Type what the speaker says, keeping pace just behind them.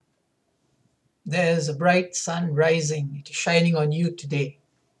There's a bright sun rising. It is shining on you today.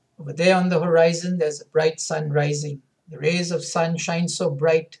 Over there on the horizon, there's a bright sun rising. The rays of sun shine so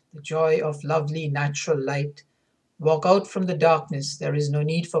bright, the joy of lovely natural light. Walk out from the darkness, there is no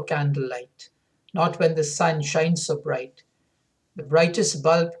need for candlelight. Not when the sun shines so bright. The brightest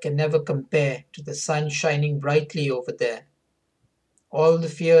bulb can never compare to the sun shining brightly over there. All the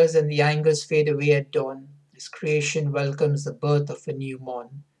fears and the angers fade away at dawn, as creation welcomes the birth of a new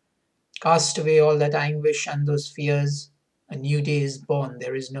morn. Cast away all that anguish and those fears. A new day is born,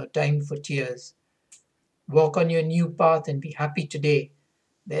 there is no time for tears. Walk on your new path and be happy today.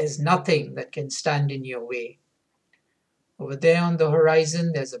 There is nothing that can stand in your way. Over there on the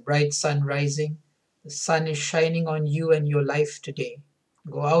horizon, there's a bright sun rising. The sun is shining on you and your life today.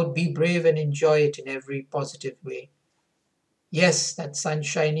 Go out, be brave, and enjoy it in every positive way. Yes, that sun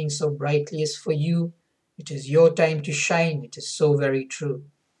shining so brightly is for you. It is your time to shine, it is so very true.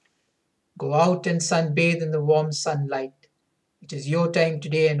 Go out and sunbathe in the warm sunlight. It is your time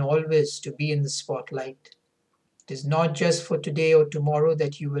today and always to be in the spotlight. It is not just for today or tomorrow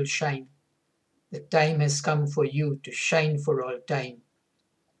that you will shine. The time has come for you to shine for all time.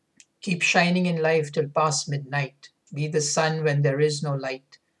 Keep shining in life till past midnight. Be the sun when there is no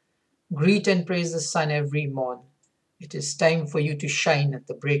light. Greet and praise the sun every morn. It is time for you to shine at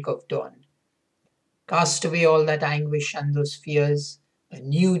the break of dawn. Cast away all that anguish and those fears. A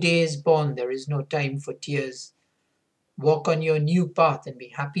new day is born, there is no time for tears. Walk on your new path and be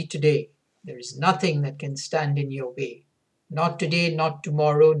happy today. There is nothing that can stand in your way. Not today, not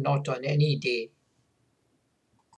tomorrow, not on any day.